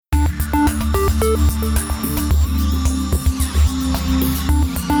Hello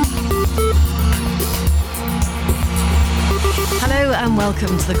and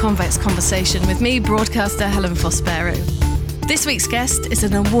welcome to the Convex Conversation with me, broadcaster Helen Fospero. This week's guest is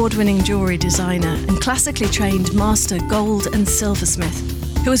an award-winning jewellery designer and classically trained master gold and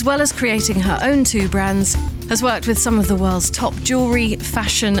silversmith, who, as well as creating her own two brands, has worked with some of the world's top jewellery,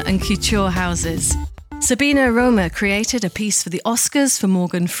 fashion and couture houses. Sabine Roemer created a piece for the Oscars for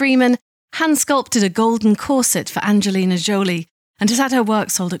Morgan Freeman, hand-sculpted a golden corset for Angelina Jolie, and has had her work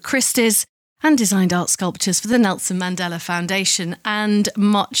sold at Christie's, and designed art sculptures for the Nelson Mandela Foundation, and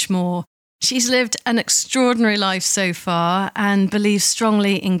much more. She's lived an extraordinary life so far and believes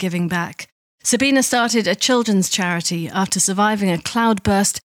strongly in giving back. Sabine started a children's charity after surviving a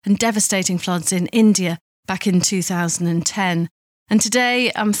cloudburst and devastating floods in India back in 2010. And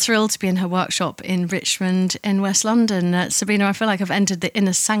today I'm thrilled to be in her workshop in Richmond in West London. Sabine, I feel like I've entered the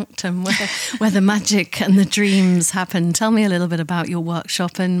inner sanctum where the magic and the dreams happen. Tell me a little bit about your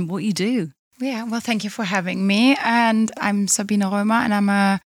workshop and what you do. Yeah, well, thank you for having me. And I'm Sabine Roemer, and I'm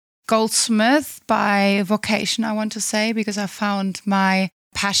a goldsmith by vocation, I want to say, because I found my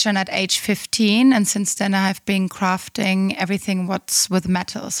passion at age 15. And since then, I've been crafting everything what's with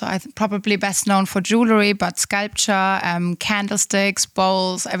metal. So I'm probably best known for jewellery, but sculpture, candlesticks,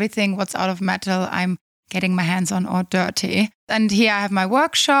 bowls, everything what's out of metal, I'm getting my hands on or dirty. And here I have my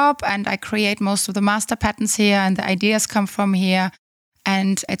workshop, and I create most of the master patterns here, and the ideas come from here.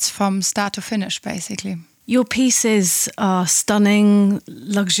 And it's from start to finish, basically. Your pieces are stunning,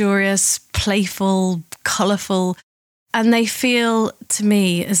 luxurious, playful, colourful, and they feel to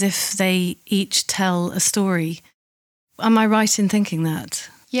me as if they each tell a story. Am I right in thinking that?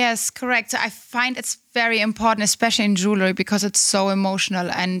 Yes, correct. I find it's very important, especially in jewellery, because it's so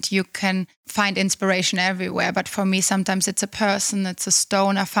emotional and you can find inspiration everywhere. But for me, sometimes it's a person, it's a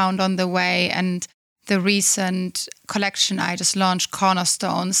stone I found on the way, and the recent collection I just launched,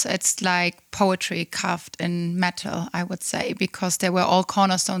 Cornerstones, it's like poetry carved in metal, I would say, because there were all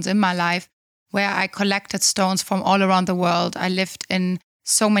cornerstones in my life where I collected stones from all around the world. I lived in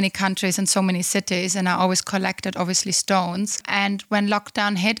so many countries and so many cities, and I always collected, obviously, stones. And when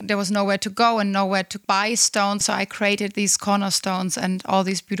lockdown hit, there was nowhere to go and nowhere to buy stones. So I created these cornerstones and all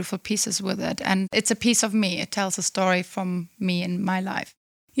these beautiful pieces with it. And it's a piece of me. It tells a story from me in my life.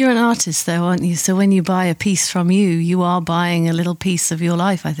 You're an artist though, aren't you? So when you buy a piece from you, you are buying a little piece of your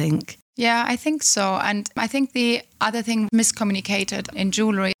life, I think. Yeah, I think so. And I think the other thing miscommunicated in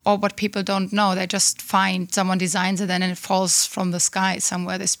jewellery, or what people don't know, they just find someone designs it and then it falls from the sky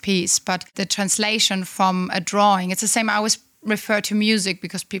somewhere, this piece. But the translation from a drawing, it's the same. I always refer to music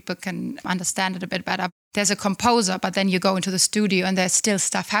because people can understand it a bit better. There's a composer, but then you go into the studio and there's still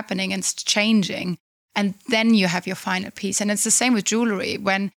stuff happening and it's changing. And then you have your final piece. And it's the same with jewellery.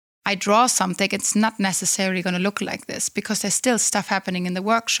 When I draw something, it's not necessarily going to look like this because there's still stuff happening in the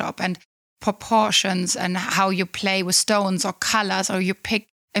workshop and proportions and how you play with stones or colours, or you pick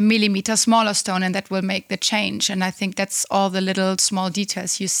a millimeter smaller stone and that will make the change. And I think that's all the little small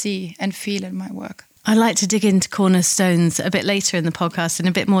details you see and feel in my work. I'd like to dig into cornerstones a bit later in the podcast in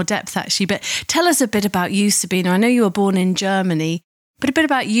a bit more depth, actually. But tell us a bit about you, Sabine. I know you were born in Germany. But a bit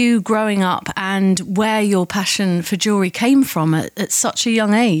about you growing up and where your passion for jewellery came from at such a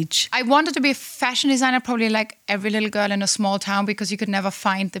young age. I wanted to be a fashion designer, probably like every little girl in a small town, because you could never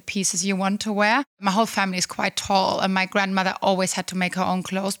find the pieces you want to wear. My whole family is quite tall, and my grandmother always had to make her own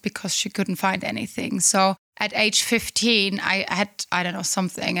clothes because she couldn't find anything. So at age 15, I had,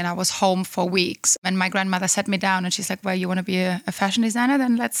 something, and I was home for weeks. And my grandmother sat me down and she's like, well, you want to be a fashion designer?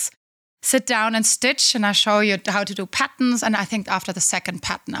 Then let's sit down and stitch, and I show you how to do patterns. And I think after the second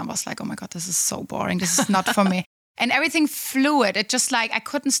pattern, I was like, oh my God, this is so boring. This is not for me. And everything fluid. It just like, I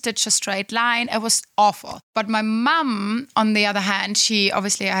couldn't stitch a straight line. It was awful. But my mum, on the other hand, she,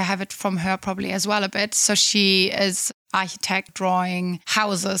 obviously I have it from her probably as well a bit. So she is architect, drawing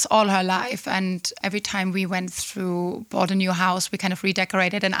houses all her life. And every time we bought a new house, we kind of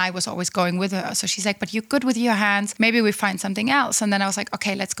redecorated, and I was always going with her. So she's like, but you're good with your hands. Maybe we find something else. And then I was like,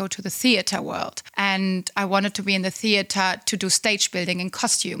 okay, let's go to the theater world. And I wanted to be in the theater to do stage building and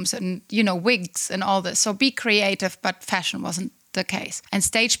costumes and, wigs and all this. So be creative, but fashion wasn't the case. And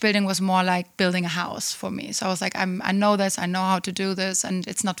stage building was more like building a house for me. So I was like, I know this, I know how to do this, and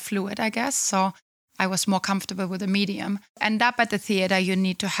it's not fluid, I guess. So I was more comfortable with the medium. End up at the theater, you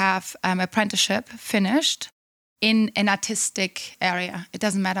need to have apprenticeship finished in an artistic area. It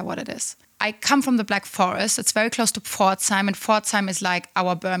doesn't matter what it is. I come from the Black Forest. It's very close to Pforzheim, and Pforzheim is like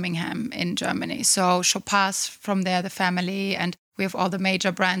our Birmingham in Germany. So Chopin's from there, the family, and We have all the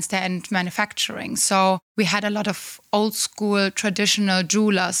major brands there and manufacturing. So we had a lot of old school traditional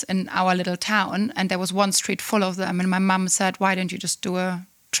jewelers in our little town. And there was one street full of them. And my mum said, why don't you just do a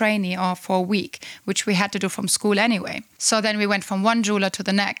trainee or for a week, which we had to do from school anyway. So then we went from one jeweler to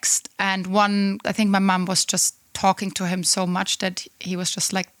the next. And I think my mum was just talking to him so much that he was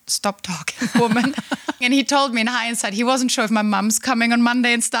just like, stop talking, woman. And he told me in hindsight, he wasn't sure if my mum's coming on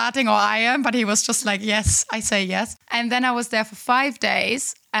Monday and starting or I am, but he was just like, yes, I say yes. And then I was there for 5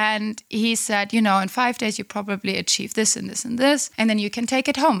 days. And he said, in 5 days, you probably achieve this and this and this, and then you can take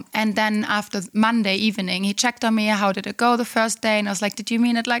it home. And then after Monday evening, he checked on me, how did it go the first day? And I was like, did you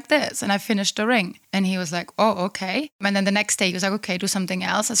mean it like this? And I finished the ring. And he was like, oh, okay. And then the next day, he was like, okay, do something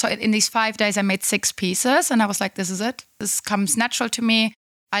else. So in these 5 days, I made 6 pieces. And I was like, this is it. This comes natural to me.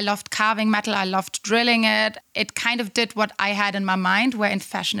 I loved carving metal. I loved drilling it. It kind of did what I had in my mind, where in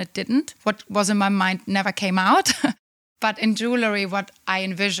fashion it didn't. What was in my mind never came out. But in jewellery, what I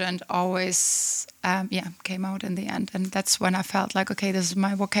envisioned always, came out in the end. And that's when I felt like, okay, this is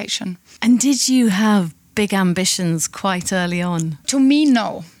my vocation. And did you have big ambitions quite early on? To me,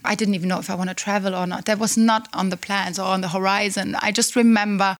 no. I didn't even know if I want to travel or not. That was not on the plans or on the horizon. I just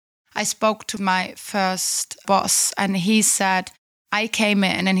remember I spoke to my first boss and he said, I came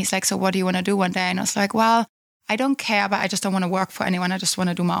in and he's like, so what do you want to do one day? And I was like, well, I don't care, but I just don't want to work for anyone. I just want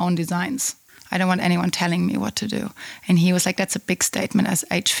to do my own designs. I don't want anyone telling me what to do. And he was like, that's a big statement as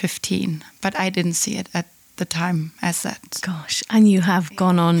age 15. But I didn't see it at the time as that. Gosh, and you have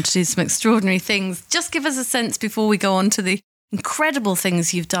gone on to do some extraordinary things. Just give us a sense before we go on to the incredible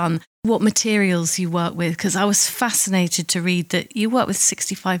things you've done, what materials you work with, because I was fascinated to read that you work with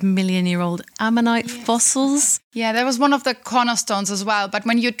 65 million-year-old ammonite fossils. Yeah, that was one of the cornerstones as well. But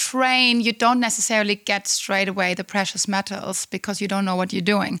when you train, you don't necessarily get straight away the precious metals because you don't know what you're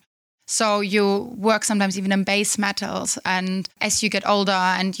doing. So you work sometimes even in base metals. And as you get older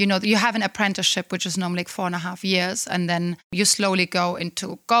and, you have an apprenticeship, which is normally like 4.5 years. And then you slowly go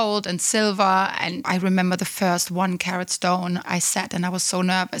into gold and silver. And I remember the first 1 carat stone I set and I was so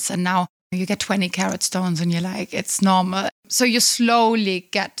nervous. And now you get 20 carat stones and you're like, it's normal. So you slowly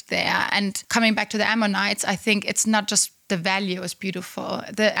get there. And coming back to the ammonites, I think it's not just the value is beautiful.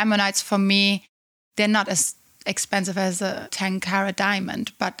 The ammonites for me, they're not as expensive as a 10-carat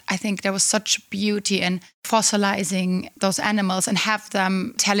diamond, but I think there was such beauty in fossilizing those animals and have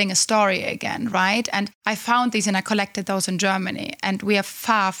them telling a story again, right? And I found these and I collected those in Germany, and we are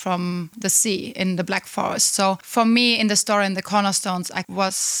far from the sea in the Black Forest. So for me, in the story in the Cornerstones, I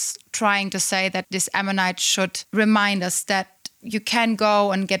was trying to say that this ammonite should remind us that you can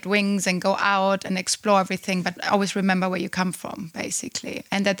go and get wings and go out and explore everything, but always remember where you come from, basically.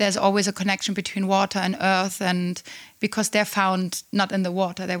 And that there's always a connection between water and earth, and because they're found not in the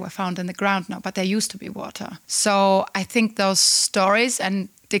water, they were found in the ground now, but there used to be water. So I think those stories and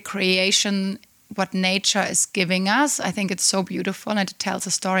the creation, what nature is giving us, I think it's so beautiful and it tells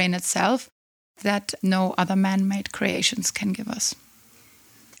a story in itself that no other man-made creations can give us.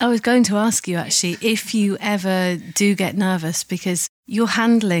 I was going to ask you, actually, if you ever do get nervous, because you're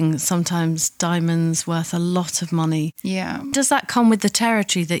handling sometimes diamonds worth a lot of money. Yeah. Does that come with the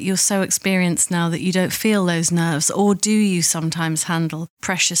territory that you're so experienced now that you don't feel those nerves? Or do you sometimes handle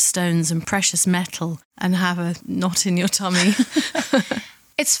precious stones and precious metal and have a knot in your tummy?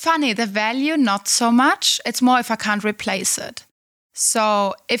 It's funny, the value, not so much. It's more if I can't replace it.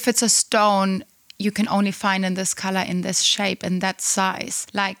 So if it's a stone you can only find in this color, in this shape, in that size.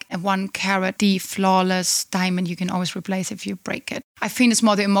 Like a 1 carat D flawless diamond, you can always replace if you break it. I think it's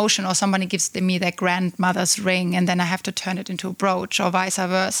more the emotion, or somebody gives me their grandmother's ring and then I have to turn it into a brooch or vice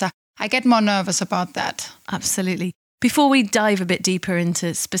versa. I get more nervous about that. Absolutely. Before we dive a bit deeper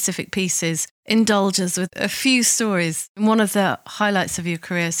into specific pieces, indulge us with a few stories. One of the highlights of your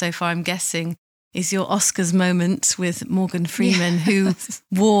career so far, I'm guessing, is your Oscars moment with Morgan Freeman, who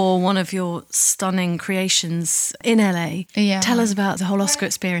wore one of your stunning creations in LA. Yeah. Tell us about the whole Oscar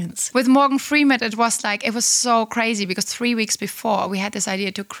experience. With Morgan Freeman, it was so crazy because 3 weeks before we had this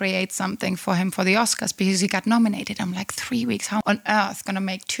idea to create something for him for the Oscars because he got nominated. I'm like, 3 weeks, how on earth going to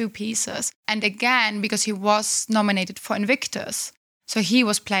make 2 pieces? And again, because he was nominated for Invictus. So he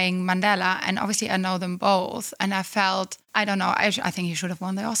was playing Mandela, and obviously I know them both. And I felt, I don't know, I think he should have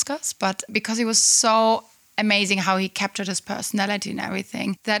won the Oscars. But because he was so amazing how he captured his personality and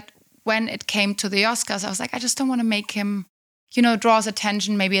everything, that when it came to the Oscars, I was like, I just don't want to make him, draws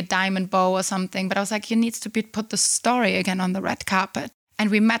attention, maybe a diamond bow or something. But I was like, he needs to put the story again on the red carpet. And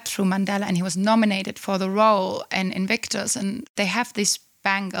we met through Mandela, and he was nominated for the role in Invictus. And they have these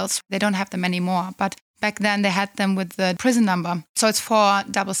bangles. They don't have them anymore, but back then they had them with the prison number. So it's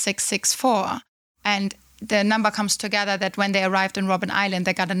 46664. And the number comes together that when they arrived in Robben Island,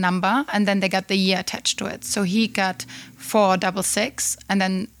 they got a number and then they got the year attached to it. So he got 466 and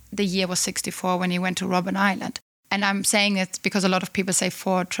then the year was 64 when he went to Robben Island. And I'm saying it because a lot of people say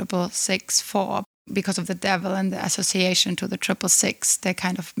 46664 because of the devil and the association to the 666. They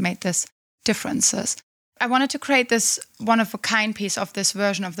kind of made this differences. I wanted to create this one-of-a-kind piece of this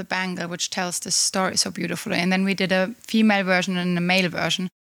version of the bangle, which tells this story so beautifully. And then we did a female version and a male version.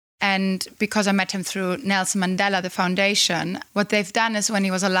 And because I met him through Nelson Mandela, the foundation, what they've done is when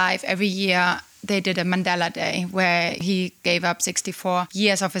he was alive, every year they did a Mandela Day where he gave up 64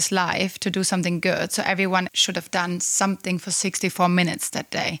 years of his life to do something good. So everyone should have done something for 64 minutes that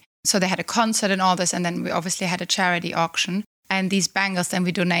day. So they had a concert and all this, and then we obviously had a charity auction. And these bangles then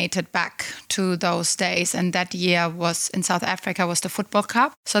we donated back to those days. And that year was in South Africa was the Football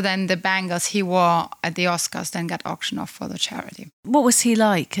Cup. So then the bangles he wore at the Oscars then got auctioned off for the charity. What was he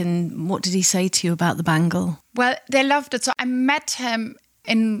like and what did he say to you about the bangle? Well, they loved it. So I met him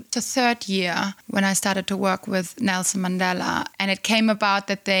in the third year when I started to work with Nelson Mandela. And it came about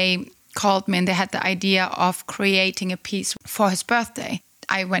that they called me and they had the idea of creating a piece for his birthday.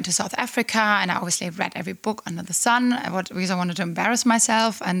 I went to South Africa and I obviously read every book under the sun because I wanted to embarrass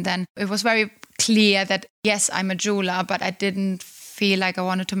myself. And then it was very clear that, yes, I'm a jeweler, but I didn't feel like I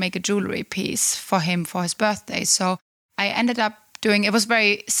wanted to make a jewellery piece for him for his birthday. So I ended up doing, it was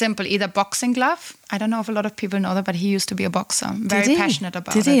very simple, either boxing glove. I don't know if a lot of people know that, but he used to be a boxer. Very passionate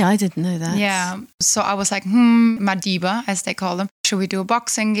about it. Did he? I didn't know that. Yeah. So I was like, Madiba, as they call them. Should we do a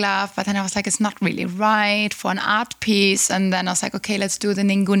boxing glove? But then I was like, it's not really right for an art piece. And then I was like, okay, let's do the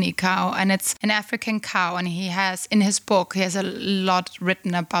Nguni cow. And it's an African cow. And he has, in his book, he has a lot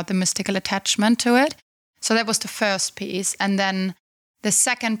written about the mystical attachment to it. So that was the first piece. And then the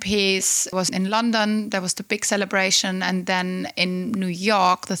second piece was in London. There was the big celebration. And then in New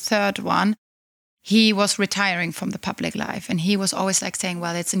York, the third one, he was retiring from the public life. And he was always like saying,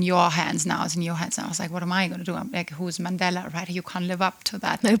 well, it's in your hands now. It's in your hands now. I was like, what am I going to do? I'm like, who's Mandela, right? You can't live up to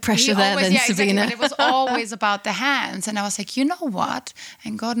that. No pressure there then, Sabine. Exactly. It was always about the hands. And I was like, you know what?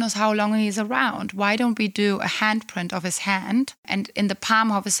 And God knows how long he's around. Why don't we do a handprint of his hand? And in the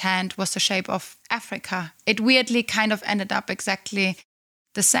palm of his hand was the shape of Africa. It weirdly kind of ended up exactly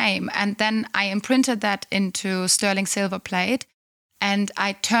the same. And then I imprinted that into sterling silver plate and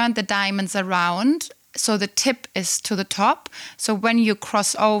I turned the diamonds around so the tip is to the top. So when you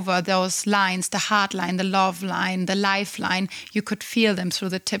cross over those lines, the heart line, the love line, the life line, you could feel them through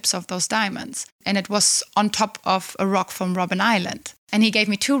the tips of those diamonds. And it was on top of a rock from Robben Island. And he gave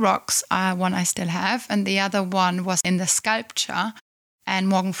me two rocks, one I still have, and the other one was in the sculpture. And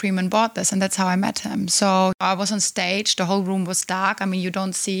Morgan Freeman bought this, and that's how I met him. So I was on stage. The whole room was dark. I mean, you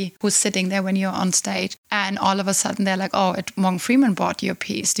don't see who's sitting there when you're on stage. And all of a sudden, they're like, oh, Morgan Freeman bought your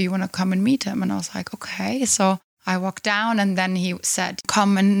piece. Do you want to come and meet him? And I was like, okay. So I walked down, and then he said,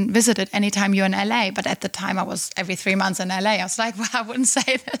 come and visit it anytime you're in LA. But at the time, I was every 3 months in LA. I was like, well, I wouldn't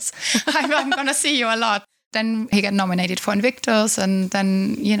say this. I'm going to see you a lot. Then he got nominated for Invictus, and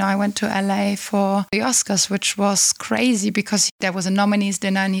then, I went to LA for the Oscars, which was crazy because there was a nominees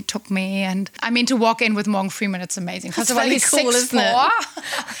dinner and he took me. And I mean, to walk in with Morgan Freeman, it's amazing. First of all, he's cool, 6'4".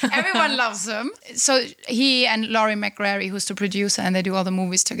 Everyone loves him. So he and Laurie McGrary, who's the producer, and they do all the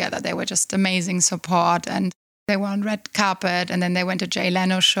movies together, they were just amazing support. And they were on red carpet, and then they went to Jay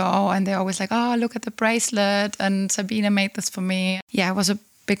Leno's show, and they're always like, oh, look at the bracelet, and Sabine made this for me. Yeah, it was a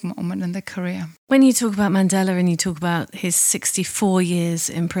big moment in the career. When you talk about Mandela and you talk about his 64 years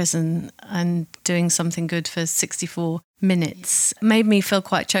in prison and doing something good for 64 minutes, made me feel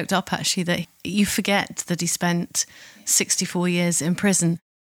quite choked up actually that you forget that he spent 64 years in prison.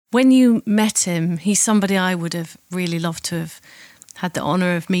 When you met him, he's somebody I would have really loved to have had the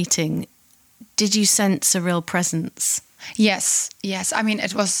honour of meeting. Did you sense a real presence? Yes. I mean,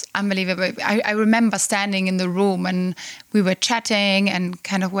 it was unbelievable. I remember standing in the room and we were chatting and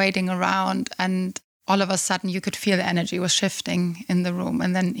kind of waiting around, and all of a sudden you could feel the energy was shifting in the room,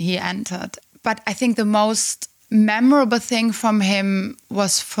 and then he entered. But I think the most memorable thing from him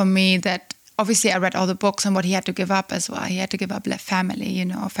was for me that obviously I read all the books and what he had to give up as well. He had to give up family,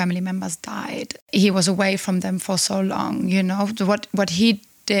 family members died. He was away from them for so long, what he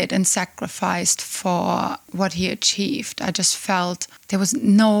did and sacrificed for what he achieved. I just felt there was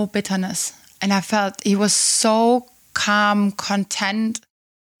no bitterness. And I felt he was so calm, content,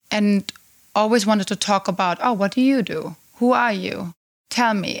 and always wanted to talk about, oh, what do you do? Who are you?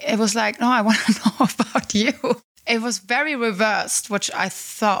 Tell me. It was like, no, I want to know about you. It was very reversed, which I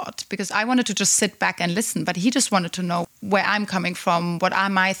thought, because I wanted to just sit back and listen, but he just wanted to know where I'm coming from, what are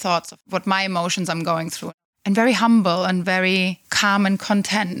my thoughts, what my emotions I'm going through. and very humble and very calm and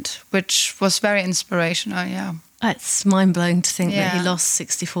content, which was very inspirational, yeah. It's mind-blowing to think that he lost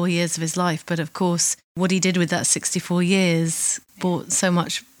 64 years of his life. But of course, what he did with that 64 years brought so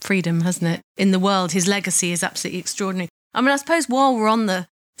much freedom, hasn't it? In the world, his legacy is absolutely extraordinary. I mean, I suppose while we're on the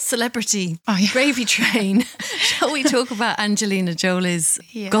celebrity gravy train, shall we talk about Angelina Jolie's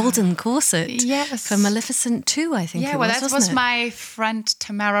golden corset for Maleficent 2, I think it was, that was my friend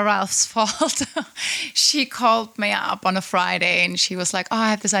Tamara Ralph's fault. She called me up on a Friday and she was like,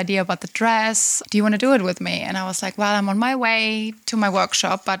 I have this idea about the dress. Do you want to do it with me? And I was like, well, I'm on my way to my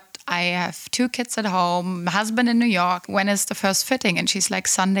workshop, but I have 2 kids at home, my husband in New York. When is the first fitting? And she's like,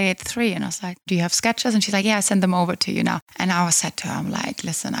 Sunday at 3. And I was like, do you have sketches? And she's like, yeah, I send them over to you now. And I said to her, I'm like,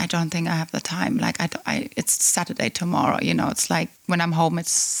 listen, I don't think I have the time. Like, it's Saturday tomorrow. It's like when I'm home,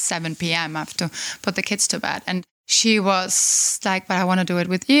 it's 7 p.m. I have to put the kids to bed. And she was like, but I want to do it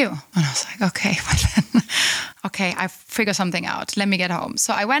with you. And I was like, okay, well then, okay, I figure something out. Let me get home.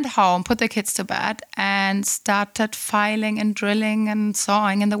 So I went home, put the kids to bed and started filing and drilling and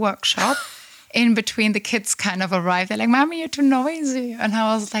sawing in the workshop. In between, the kids kind of arrived. They're like, Mommy, you're too noisy. And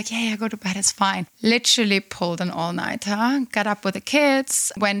I was like, yeah, go to bed, it's fine. Literally pulled an all-nighter, got up with the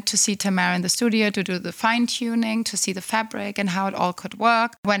kids, went to see Tamara in the studio to do the fine-tuning, to see the fabric and how it all could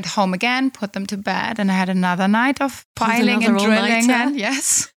work. Went home again, put them to bed, and I had another night of filing and drilling. And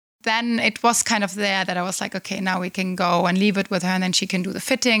yes. Then it was kind of there that I was like, okay, now we can go and leave it with her and then she can do the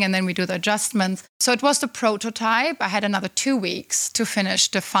fitting and then we do the adjustments. So it was the prototype. I had another 2 weeks to finish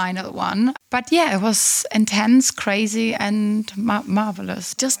the final one. But yeah, it was intense, crazy and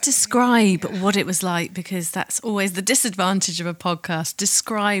marvelous. Just describe what it was like, because that's always the disadvantage of a podcast.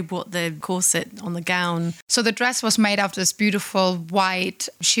 Describe what the corset on the gown. So the dress was made of this beautiful white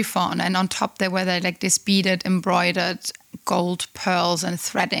chiffon and on top there were like this beaded, embroidered gold pearls and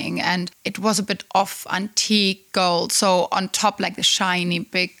threading, and it was a bit off antique gold. So on top, like the shiny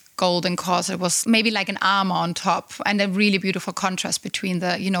big golden corset was maybe like an armor on top, and a really beautiful contrast between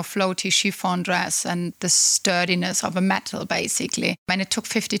the, floaty chiffon dress and the sturdiness of a metal, basically. And it took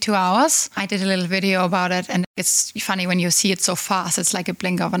 52 hours. I did a little video about it, and it's funny when you see it so fast, it's like a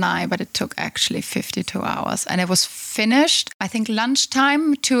blink of an eye, but it took actually 52 hours. And it was finished, I think,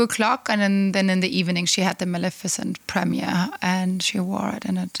 lunchtime, 2:00, and then in the evening she had the Maleficent premiere, and she wore it,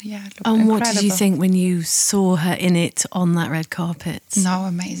 and it looked incredible. What did you think when you saw her in it on that red carpet? No,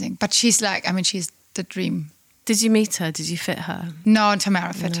 amazing. But she's she's the dream. Did you meet her? Did you fit her? No,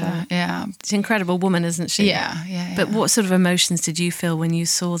 Tamara fit her, yeah. She's an incredible woman, isn't she? Yeah. But what sort of emotions did you feel when you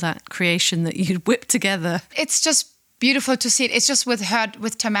saw that creation that you'd whipped together? It's just beautiful to see it. It's just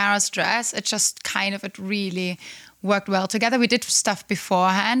with Tamara's dress, it really worked well together. We did stuff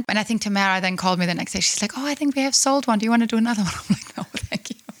beforehand. And I think Tamara then called me the next day. She's like, I think we have sold one. Do you want to do another one? I'm like, no,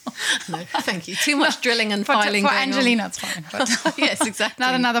 thank you. No, thank you. Too much drilling and filing. For Angelina, it's fine. But yes, exactly.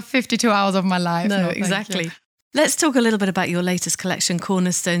 Not another 52 hours of my life. No, exactly. Let's talk a little bit about your latest collection,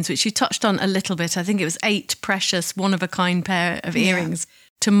 Cornerstones, which you touched on a little bit. I think it was 8 precious, one-of-a-kind pair of earrings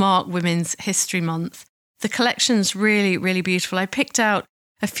to mark Women's History Month. The collection's really, really beautiful. I picked out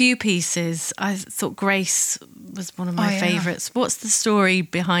a few pieces. I thought Grace was one of my favourites. What's the story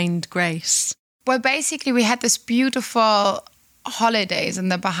behind Grace? Well, basically, we had this beautiful holidays in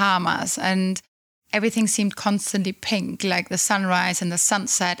the Bahamas, and everything seemed constantly pink, like the sunrise and the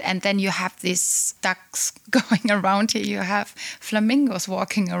sunset. And then you have these ducks going around here. You have flamingos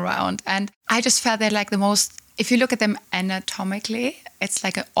walking around. And I just felt they're like the most, if you look at them anatomically, it's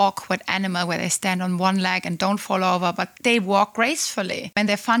like an awkward animal where they stand on one leg and don't fall over, but they walk gracefully and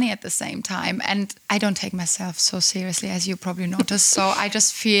they're funny at the same time. And I don't take myself so seriously, as you probably noticed. So I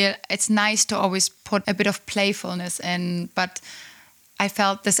just feel it's nice to always put a bit of playfulness in, but I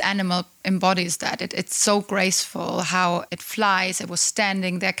felt this animal embodies that. It's so graceful how it flies. It was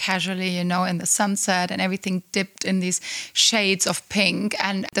standing there casually, in the sunset, and everything dipped in these shades of pink,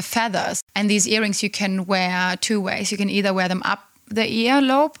 and the feathers. And these earrings you can wear 2 ways. You can either wear them up the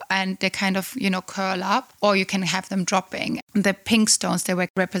earlobe and they kind of, curl up, or you can have them dropping. The pink stones, they were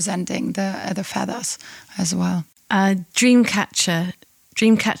representing the feathers as well. Dreamcatcher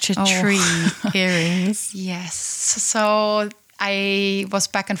tree earrings. Yes. So I was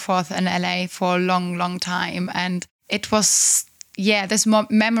back and forth in LA for a long, long time. And it was, there's more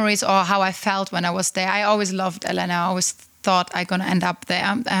memories or how I felt when I was there. I always loved LA. I always thought I'm going to end up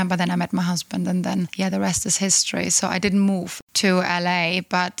there. But then I met my husband, and then, the rest is history. So I didn't move to LA.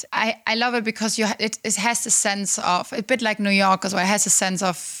 But I love it because it has the sense of, a bit like New York as well, it has a sense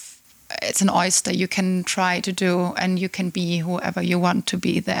of, it's an oyster you can try to do, and you can be whoever you want to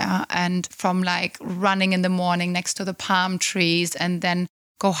be there. And from like running in the morning next to the palm trees, and then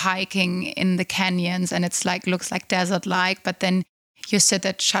go hiking in the canyons and it's like, looks like desert-like, but then you sit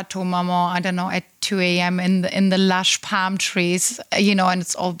at Chateau Marmont, I don't know, at 2 a.m. in the lush palm trees, you know, and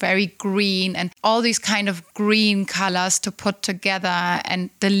it's all very green and all these kind of green colors to put together. And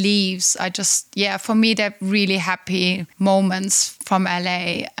the leaves are just, for me, they're really happy moments from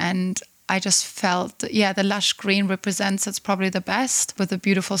LA. And I just felt, the lush green represents it's probably the best, with the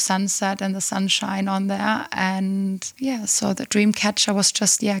beautiful sunset and the sunshine on there. And so the dream catcher was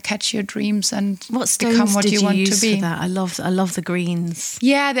just, catch your dreams and become what you want to be. For that? I love the greens.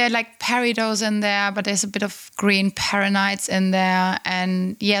 Yeah, they're like peridos in there, but there's a bit of green perenites in there.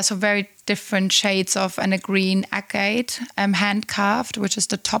 And so very different shades of, and a green agate, hand carved, which is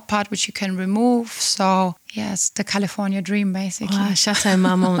the top part, which you can remove. So yes, the California dream, basically. Wow, Chateau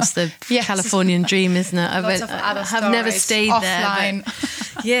Marmont's the Yes. Californian dream, isn't it? I've never stayed offline.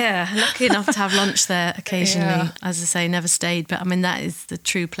 there. But lucky enough to have lunch there occasionally. As I say, never stayed. But I mean, that is the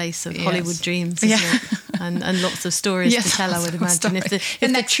true place of Hollywood dreams, isn't it? And lots of stories to tell, I would imagine. If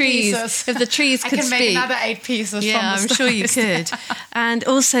the trees could speak. I can make another 8 pieces from the I'm sure you could. And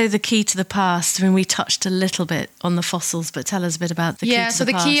also the key to the past. I mean, we touched a little bit on the fossils, but tell us a bit about the key to the past. So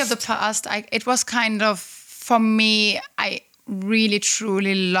the key of the past, it was kind of, for me, I really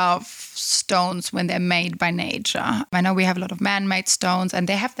truly love stones when they're made by nature. I know we have a lot of man-made stones and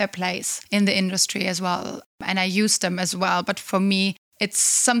they have their place in the industry as well. And I use them as well. But for me, it's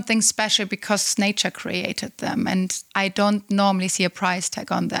something special because nature created them. And I don't normally see a price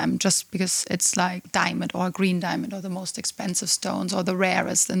tag on them just because it's like diamond or green diamond or the most expensive stones or the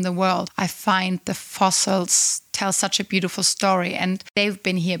rarest in the world. I find the fossils tell such a beautiful story, and they've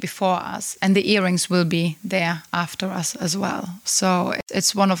been here before us, and the earrings will be there after us as well. So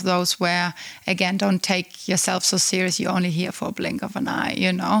it's one of those where, again, don't take yourself so serious. You're only here for a blink of an eye,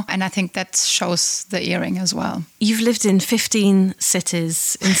 you know? And I think that shows the earring as well. You've lived in 15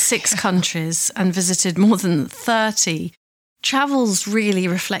 cities in 6 countries and visited more than 30. Travel's really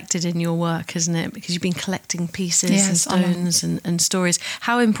reflected in your work, isn't it? Because you've been collecting pieces and stones and stories.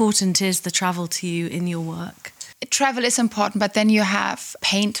 How important is the travel to you in your work? Travel is important, but then you have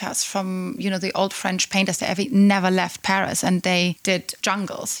painters from, the old French painters. They never left Paris, and they did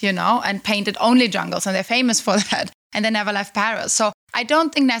jungles, and painted only jungles, and they're famous for that. And they never left Paris. So I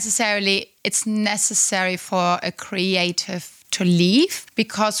don't think necessarily it's necessary for a creative to leave,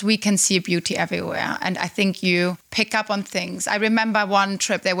 because we can see beauty everywhere. And I think you pick up on things. I remember one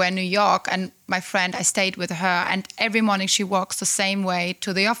trip, they were in New York, and my friend, I stayed with her, and every morning she walks the same way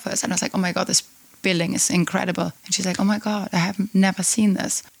to the office. And I was like, oh my God, this building is incredible. And she's like, oh my God, I have never seen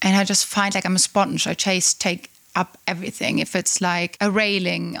this. And I just find like I'm a sponge. I take up everything. If it's like a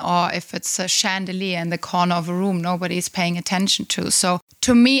railing or if it's a chandelier in the corner of a room nobody's paying attention to. So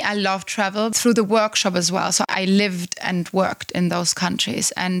to me, I love travel through the workshop as well. So I lived and worked in those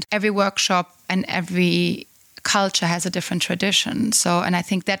countries, and every workshop and every culture has a different tradition. So, and I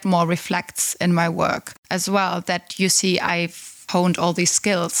think that more reflects in my work as well, that you see I've honed all these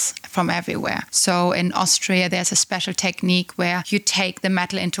skills from everywhere. So in Austria, there's a special technique where you take the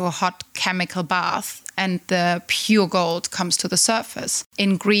metal into a hot chemical bath and the pure gold comes to the surface.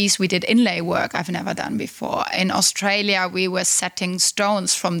 In Greece, we did inlay work I've never done before. In Australia, we were setting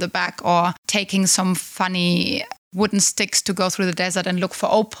stones from the back or taking some funny wooden sticks to go through the desert and look for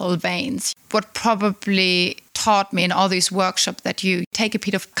opal veins. What probably taught me in all these workshops that you take a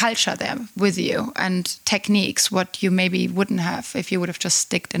bit of culture there with you and techniques, what you maybe wouldn't have if you would have just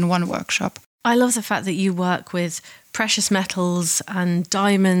sticked in one workshop. I love the fact that you work with precious metals and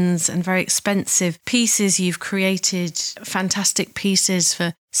diamonds and very expensive pieces. You've created fantastic pieces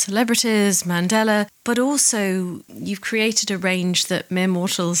for celebrities, Mandela, but also you've created a range that mere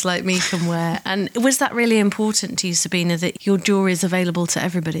mortals like me can wear. And was that really important to you, Sabine, that your jewellery is available to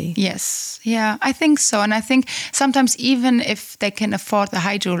everybody? Yes, yeah, I think so. And I think sometimes even if they can afford the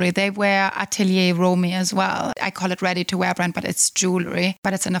high jewellery, they wear Atelier Romy as well. I call it ready-to-wear brand, but it's jewellery,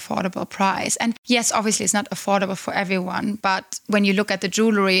 but it's an affordable price. And yes, obviously it's not affordable for everyone, but when you look at the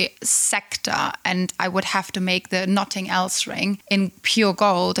jewellery sector, and I would have to make the Nothing Else ring in pure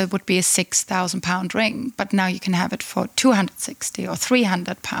gold, it would be a £6,000 ring, but now you can have it for 260 or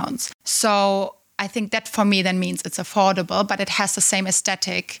 300 pounds. So I think that for me then means it's affordable, but it has the same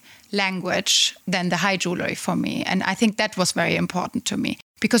aesthetic language than the high jewellery for me. And I think that was very important to me,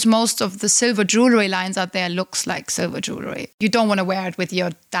 because most of the silver jewellery lines out there looks like silver jewellery. You don't want to wear it with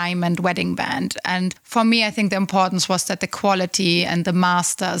your diamond wedding band. And for me, I think the importance was that the quality and the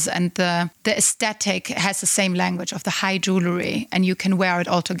masters and the aesthetic has the same language of the high jewellery, and you can wear it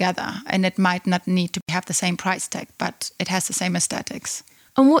all together. And it might not need to have the same price tag, but it has the same aesthetics.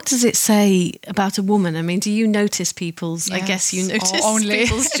 And what does it say about a woman? I mean, do you notice people's, Yes. I guess you notice only.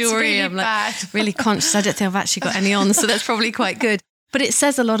 people's jewellery. Really I'm like bad. really conscious. I don't think I've actually got any on, so that's probably quite good. But it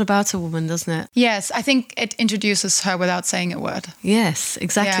says a lot about a woman, doesn't it? Yes, I think it introduces her without saying a word. Yes,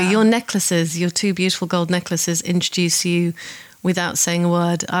 exactly. Yeah. Your necklaces, your 2 beautiful gold necklaces introduce you without saying a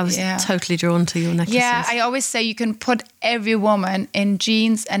word. I was totally drawn to your necklaces. Yeah, I always say you can put every woman in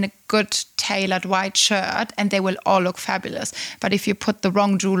jeans and a good tailored white shirt and they will all look fabulous. But if you put the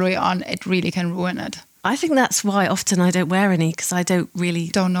wrong jewellery on, it really can ruin it. I think that's why often I don't wear any, because I don't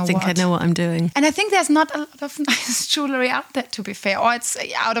know I know what I'm doing. And I think there's not a lot of nice jewellery out there, to be fair, or it's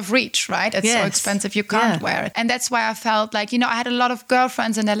out of reach, right? It's so expensive, you can't wear it. And that's why I felt like, I had a lot of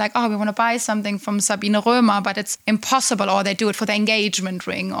girlfriends and they're like, oh, we want to buy something from Sabine Roemer, but it's impossible, or they do it for the engagement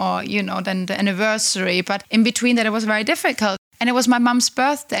ring or, then the anniversary. But in between that, it was very difficult. And it was my mum's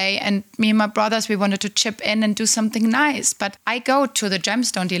birthday and me and my brothers, we wanted to chip in and do something nice. But I go to the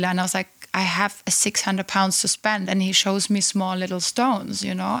gemstone dealer and I was like, I have £600 to spend. And he shows me small little stones,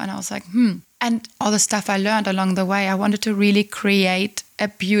 And I was like, And all the stuff I learned along the way, I wanted to really create a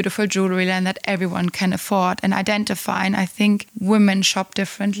beautiful jewelry line that everyone can afford and identify. And I think women shop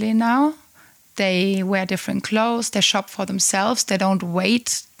differently now. They wear different clothes. They shop for themselves. They don't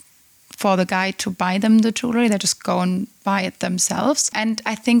wait for the guy to buy them the jewelry. They just go and buy it themselves. And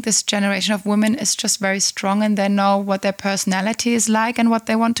I think this generation of women is just very strong and they know what their personality is like and what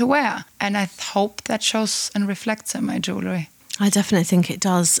they want to wear. And I hope that shows and reflects in my jewelry. I definitely think it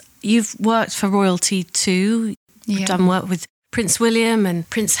does. You've worked for royalty too. You've done work with Prince William and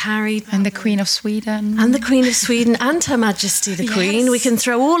Prince Harry. And the Queen of Sweden. And the Queen of Sweden and Her Majesty the Queen. Yes. We can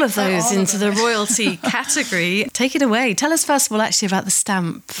throw all of those into the royalty category. Take it away. Tell us first of all actually about the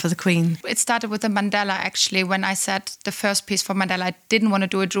stamp for the Queen. It started with the Mandela actually. When I said the first piece for Mandela, I didn't want to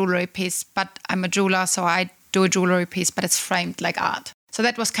do a jewellery piece, but I'm a jeweler, so I do a jewellery piece, but it's framed like art. So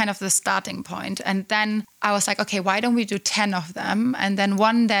that was kind of the starting point. And then I was like, okay, why don't we do 10 of them? And then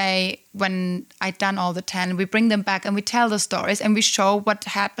one day when I'd done all the 10, we bring them back and we tell the stories and we show what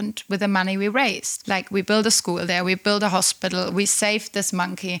happened with the money we raised. Like we built a school there, we built a hospital, we saved this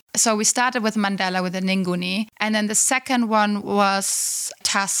monkey. So we started with Mandela with the Nguni. And then the second one was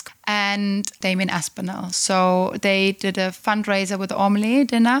Tusk and Damien Aspinall. So they did a fundraiser with Ormley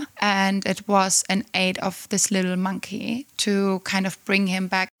dinner and it was an aid of this little monkey to kind of bring him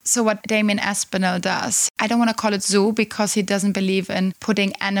back. So what Damien Aspinall does, I don't want to call it zoo because he doesn't believe in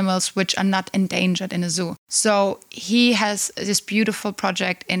putting animals which are not endangered in a zoo. So he has this beautiful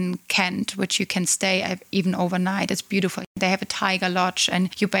project in Kent, which you can stay even overnight. It's beautiful. They have a tiger lodge and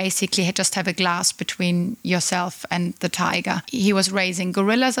you basically just have a glass between yourself and the tiger. He was raising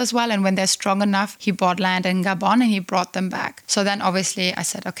gorillas as well. And when they're strong enough, he bought land in Gabon and he brought them back. So then obviously I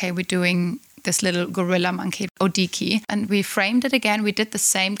said, okay, we're doing this little gorilla monkey, Odiki. And we framed it again. We did the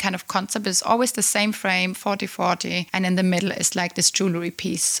same kind of concept. It's always the same frame, 40-40. And in the middle is like this jewelry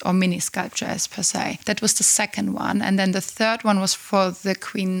piece or mini sculpture as per se. That was the second one. And then the third one was for the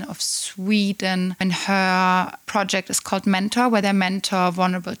Queen of Sweden. And her project is called Mentor, where they mentor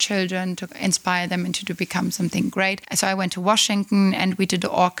vulnerable children to inspire them into to become something great. So I went to Washington and we did the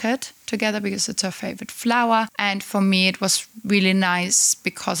orchid together because it's her favorite flower. And for me, it was really nice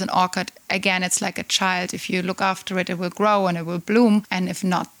because an orchid, again, it's like a child. If you look after it, it will grow and it will bloom. And if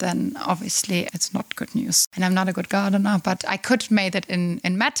not, then obviously it's not good news. And I'm not a good gardener, but I could have made it in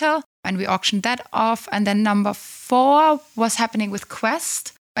metal and we auctioned that off. And then number 4 was happening with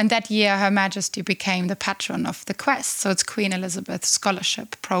Quest. And that year, Her Majesty became the patron of the Quest. So it's Queen Elizabeth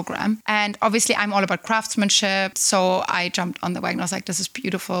Scholarship Program. And obviously, I'm all about craftsmanship. So I jumped on the wagon. I was like, this is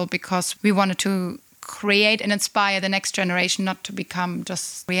beautiful because we wanted to create and inspire the next generation, not to become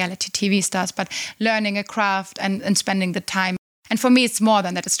just reality TV stars, but learning a craft and spending the time. And for me, it's more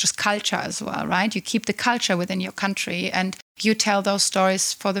than that. It's just culture as well, right? You keep the culture within your country and you tell those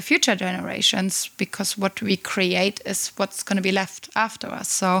stories for the future generations because what we create is what's going to be left after us.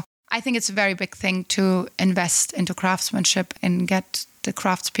 So I think it's a very big thing to invest into craftsmanship and get the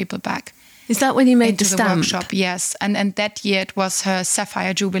craftspeople back. Is that when you made the stamp? Workshop, yes. And that year it was her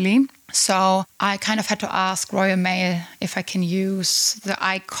Sapphire Jubilee. So I kind of had to ask Royal Mail if I can use the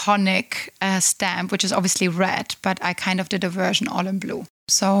iconic stamp, which is obviously red, but I kind of did a version all in blue.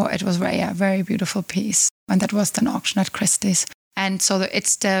 So it was a very beautiful piece. And that was then auctioned at Christie's. And so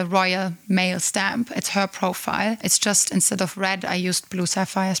it's the Royal Mail stamp. It's her profile. It's just instead of red, I used blue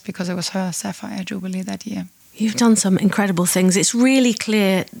sapphires because it was her Sapphire Jubilee that year. You've done some incredible things. It's really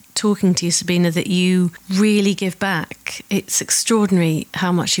clear talking to you, Sabine, that you really give back. It's extraordinary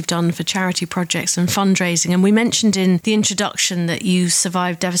how much you've done for charity projects and fundraising. And we mentioned in the introduction that you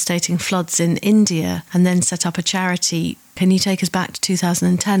survived devastating floods in India and then set up a charity. Can you take us back to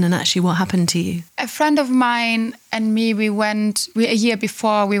 2010 and actually what happened to you? A friend of mine and me, a year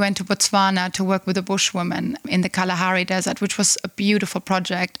before, we went to Botswana to work with the bushwomen in the Kalahari Desert, which was a beautiful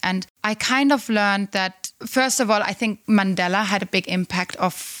project. And I kind of learned that, first of all, I think Mandela had a big impact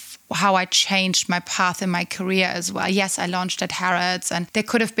of how I changed my path in my career as well. Yes, I launched at Harrods, and there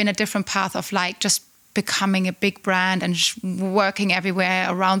could have been a different path of like just becoming a big brand and working everywhere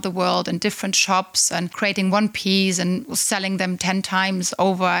around the world in different shops and creating one piece and selling them 10 times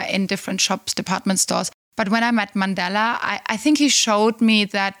over in different shops, department stores. But when I met Mandela, I think he showed me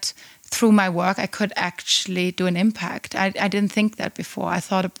that through my work, I could actually do an impact. I didn't think that before. I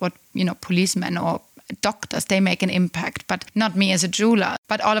thought about, policemen or doctors, they make an impact, but not me as a jeweler.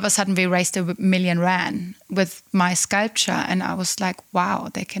 But all of a sudden we raised R1 million with my sculpture, and I was like, wow,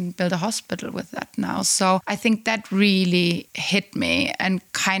 they can build a hospital with that now. So I think that really hit me and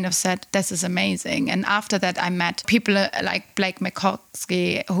kind of said, this is amazing. And after that, I met people like Blake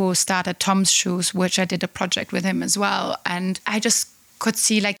McCoskey, who started Tom's Shoes, which I did a project with him as well. And I just could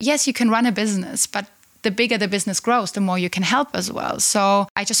see like, yes, you can run a business, but the bigger the business grows, the more you can help as well. So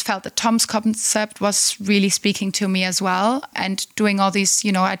I just felt that Tom's concept was really speaking to me as well. And doing all these,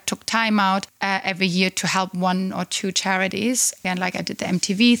 I took time out every year to help 1 or 2 charities. And like I did the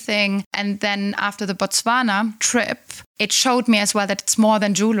MTV thing. And then after the Botswana trip, it showed me as well that it's more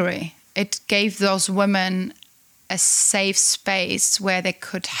than jewelry. It gave those women a safe space where they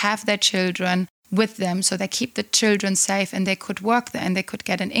could have their children with them, so they keep the children safe and they could work there and they could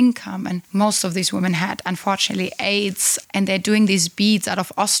get an income. And most of these women had, unfortunately, AIDS, and they're doing these beads out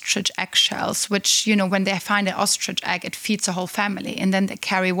of ostrich eggshells, which, when they find an ostrich egg, it feeds a whole family, and then they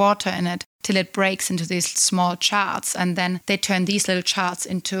carry water in it till it breaks into these small shards, and then they turn these little shards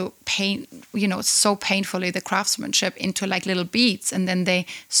into so painfully, the craftsmanship, into like little beads, and then they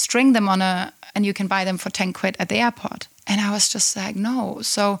string them and you can buy them for 10 quid at the airport. And I was just like, no.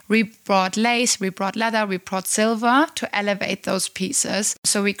 So we brought lace, we brought leather, we brought silver to elevate those pieces.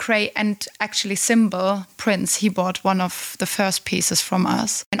 So we create, and actually Symbol Prince, he bought one of the first pieces from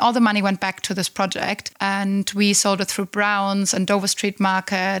us. And all the money went back to this project. And we sold it through Browns and Dover Street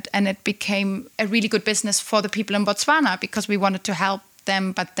Market. And it became a really good business for the people in Botswana, because we wanted to help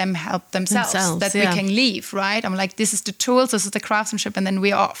them, but them help themselves that we can leave, right? I'm like, this is the tools, this is the craftsmanship, and then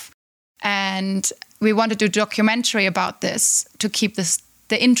we're off. And we wanted to do a documentary about this to keep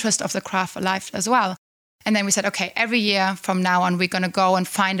the interest of the craft alive as well. And then we said, okay, every year from now on, we're going to go and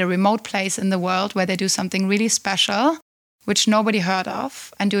find a remote place in the world where they do something really special, which nobody heard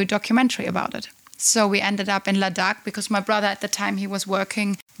of, and do a documentary about it. So we ended up in Ladakh, because my brother at the time, he was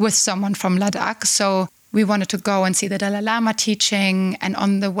working with someone from Ladakh. So we wanted to go and see the Dalai Lama teaching. And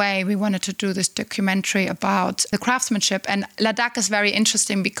on the way, we wanted to do this documentary about the craftsmanship. And Ladakh is very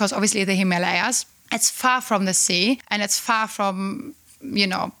interesting because obviously the Himalayas, it's far from the sea and it's far from,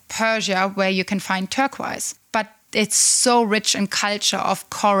 Persia, where you can find turquoise. But it's so rich in culture of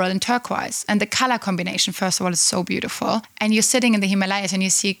coral and turquoise. And the color combination, first of all, is so beautiful. And you're sitting in the Himalayas and you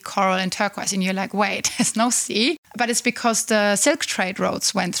see coral and turquoise and you're like, wait, there's no sea. But it's because the silk trade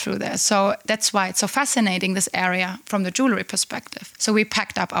roads went through there. So that's why it's so fascinating, this area, from the jewelry perspective. So we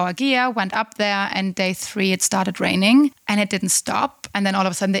packed up our gear, went up there, and day 3, it started raining and it didn't stop. And then all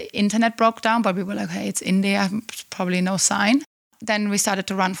of a sudden the internet broke down, but we were like, hey, it's India, probably no sign. Then we started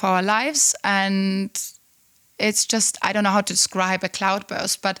to run for our lives, and it's just, I don't know how to describe a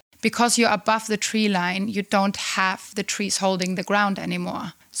cloudburst, but because you're above the tree line, you don't have the trees holding the ground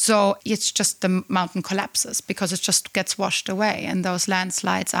anymore. So it's just the mountain collapses because it just gets washed away. And those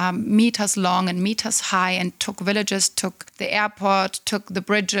landslides are meters long and meters high and took villages, took the airport, took the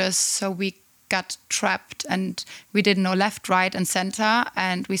bridges. So we got trapped and we didn't know left, right, and center.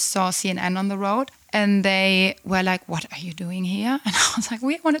 And we saw CNN on the road. And they were like, what are you doing here? And I was like,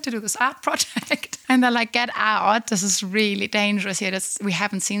 we wanted to do this art project. And they're like, get out. This is really dangerous here. We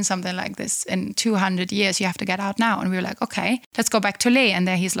haven't seen something like this in 200 years. You have to get out now. And we were like, okay, let's go back to Leh. And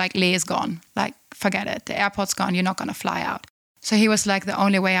there he's like, Leh is gone. Like, forget it. The airport's gone. You're not going to fly out. So he was like, the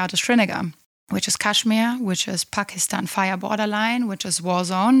only way out is Srinagar, which is Kashmir, which is Pakistan fire borderline, which is war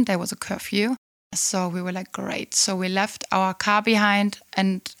zone. There was a curfew. So we were like, great. So we left our car behind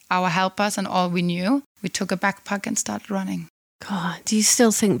and our helpers and all we knew. We took a backpack and started running. God, do you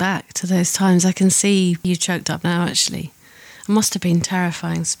still think back to those times? I can see you choked up now, actually. It must have been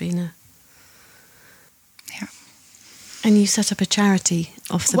terrifying, Sabine. Yeah. And you set up a charity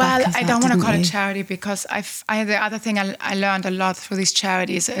off the back of that, I don't want to call you? it charity because the other thing I learned a lot through these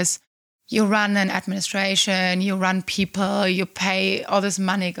charities is you run an administration, you run people, you pay, all this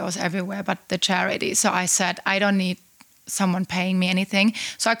money goes everywhere but the charity. So I said, I don't need someone paying me anything.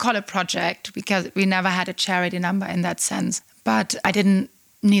 So I call it project because we never had a charity number in that sense. But I didn't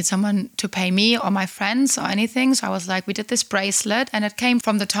need someone to pay me or my friends or anything. So I was like, we did this bracelet, and it came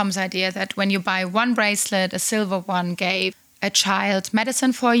from the Tom's idea that when you buy one bracelet, a silver one gave a child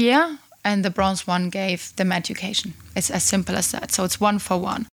medicine for a year, and the bronze one gave them education. It's as simple as that. So it's 1 for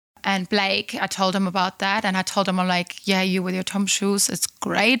 1. And Blake, I told him about that, and I told him, I'm like, yeah, you with your Tom shoes, it's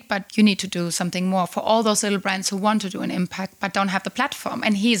great, but you need to do something more for all those little brands who want to do an impact but don't have the platform.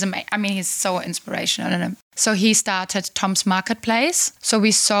 And he's amazing. I mean, he's so inspirational. And so he started Tom's Marketplace. So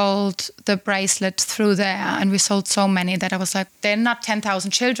we sold the bracelet through there, and we sold so many that I was like, they're not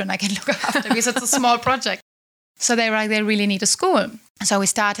 10,000 children I can look after because it's a small project. So they were like, they really need a school. So we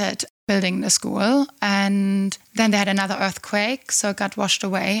started building the school, and then they had another earthquake, so it got washed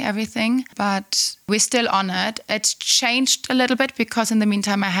away, everything. But we're still on it. It's changed a little bit because in the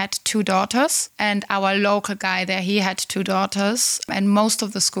meantime I had 2 daughters, and our local guy there, he had 2 daughters, and most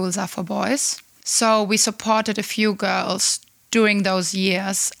of the schools are for boys. So we supported a few girls during those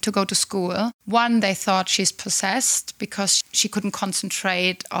years to go to school. One, they thought she's possessed because she couldn't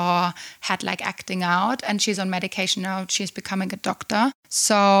concentrate or had like acting out, and she's on medication now. She's becoming a doctor.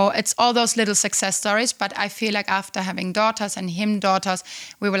 So it's all those little success stories. But I feel like after having daughters and him daughters,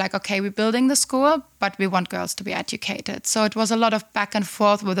 we were like, okay, we're building the school, but we want girls to be educated. So it was a lot of back and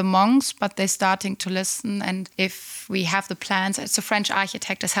forth with the monks, but they're starting to listen. And if we have the plans, it's a French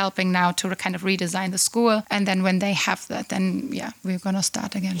architect is helping now to kind of redesign the school. And then when they have that, then yeah, we're going to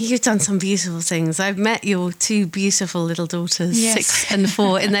start again. You've done some beautiful things. I've met your 2 beautiful little daughters, yes. 6 and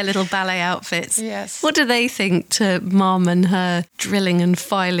 4, in their little ballet outfits. Yes. What do they think to Mum and her drilling and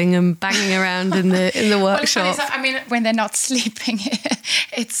filing and banging around in the workshop? Well, I mean, when they're not sleeping,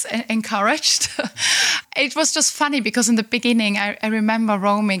 it's encouraged. It was just funny because in the beginning, I remember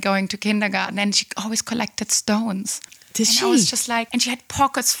Romy going to kindergarten and she always collected stones. Did she? I was just like, and she had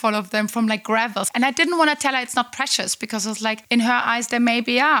pockets full of them from like gravels. And I didn't want to tell her it's not precious because I was like, in her eyes, they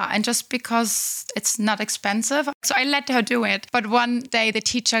maybe are. And just because it's not expensive. So I let her do it. But one day the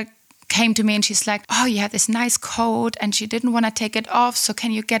teacher came to me and she's like, oh, you have this nice coat and she didn't want to take it off. So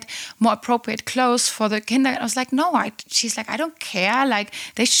can you get more appropriate clothes for the kindergarten? I was like, no. She's like, I don't care. Like,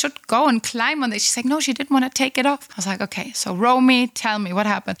 they should go and climb on it. She's like, no, she didn't want to take it off. I was like, okay, so Romy, tell me what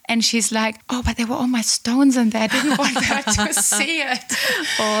happened. And she's like, oh, but there were all my stones in there. I didn't want her to see it.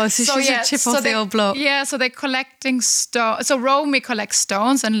 Oh, so she's a chip off the old block. Yeah, so they're collecting stones. So Romy collects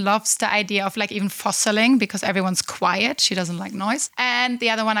stones and loves the idea of like even fossiling because everyone's quiet. She doesn't like noise. And the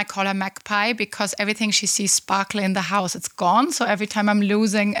other one, I call her magpie because everything she sees sparkle in the house, it's gone. So every time I'm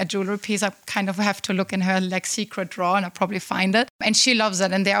losing a jewelry piece, I kind of have to look in her like secret drawer and I probably find it. And she loves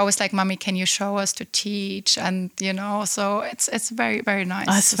it. And they're always like, Mommy, can you show us to teach? And, you know, so it's very, very nice.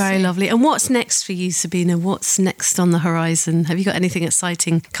 That's very lovely. And what's next for you, Sabine? What's next on the horizon? Have you got anything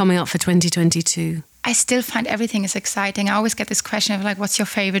exciting coming up for 2022? I still find everything is exciting. I always get this question of like, what's your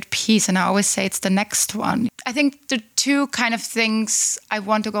favorite piece? And I always say it's the next one. I think the 2 kind of things I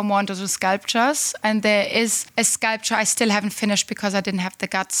want to go more into the sculptures. And there is a sculpture I still haven't finished because I didn't have the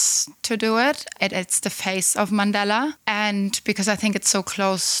guts to do it. It's the face of Mandela. And because I think it's so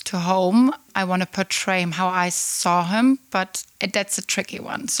close to home, I want to portray him how I saw him. But that's a tricky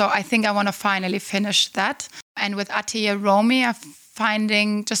one. So I think I want to finally finish that. And with Atelier Romy, I'm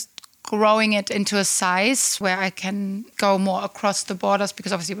finding just growing it into a size where I can go more across the borders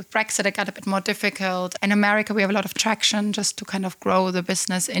because obviously with Brexit it got a bit more difficult. In America we have a lot of traction just to kind of grow the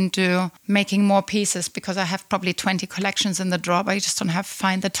business into making more pieces because I have probably 20 collections in the drawer, but I just don't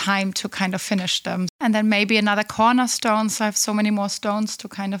find the time to kind of finish them. And then maybe another cornerstone, so I have so many more stones to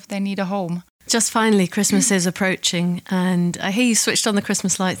kind of, they need a home. Just finally, Christmas is approaching, and I hear you switched on the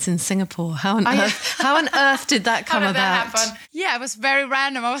Christmas lights in Singapore. How on earth did that come about? That happen? Yeah, it was very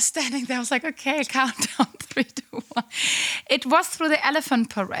random. I was standing there. I was like, okay, countdown, 3, 2, 1. It was through the elephant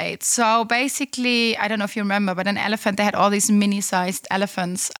parade. So basically, I don't know if you remember, but an elephant, they had all these mini-sized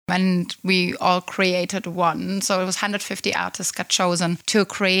elephants, and we all created one. So it was 150 artists got chosen to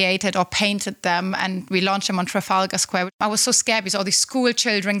create it or painted them, and we launched them on Trafalgar Square. I was so scared because all these school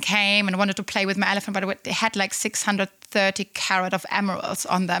children came and wanted to play with my elephant, but they had like 630 carat of emeralds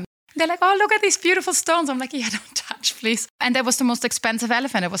on them. They're like, oh, look at these beautiful stones. I'm like, yeah, don't touch, please. And that was the most expensive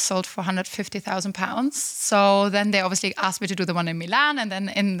elephant. It was sold for £150,000. So then they obviously asked me to do the one in Milan and then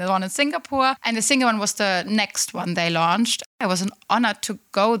in the one in Singapore. And the Singapore one was the next one they launched. It was an honor to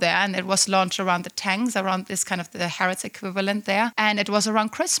go there, and it was launched around the Tangs, around this kind of the Harrods equivalent there. And it was around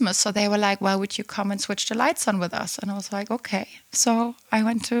Christmas. So they were like, well, would you come and switch the lights on with us? And I was like, okay. So I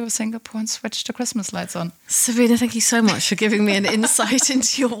went to Singapore and switched the Christmas lights on. Sabine, thank you so much for giving me an insight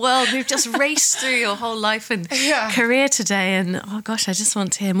into your world. We've just raced through your whole life and career today. And oh gosh, I just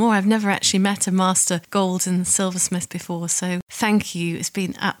want to hear more. I've never actually met a master gold and silversmith before. So thank you. It's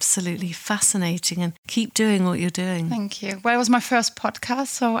been absolutely fascinating, and keep doing what you're doing. Thank you. Well, it was my first podcast,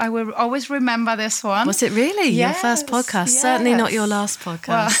 so I will always remember this one. Was it really? Yes, your first podcast? Yes. Certainly not your last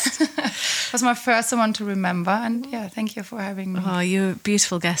podcast. Well, it was my first one to remember. And thank you for having me. Oh, you're a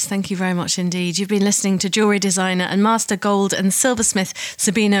beautiful guest. Thank you very much indeed. You've been listening to jewellery designer and master gold and silversmith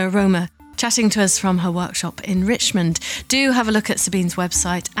Sabine Roemer, chatting to us from her workshop in Richmond. Do have a look at Sabine's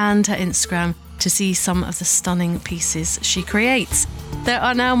website and her Instagram to see some of the stunning pieces she creates. There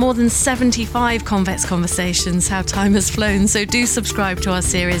are now more than 75 Convex Conversations. How time has flown. So do subscribe to our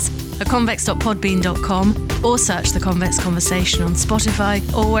series at convex.podbean.com or search The Convex Conversation on Spotify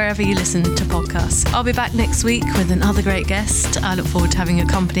or wherever you listen to podcasts. I'll be back next week with another great guest. I look forward to having your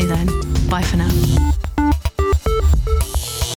company then. Bye for now.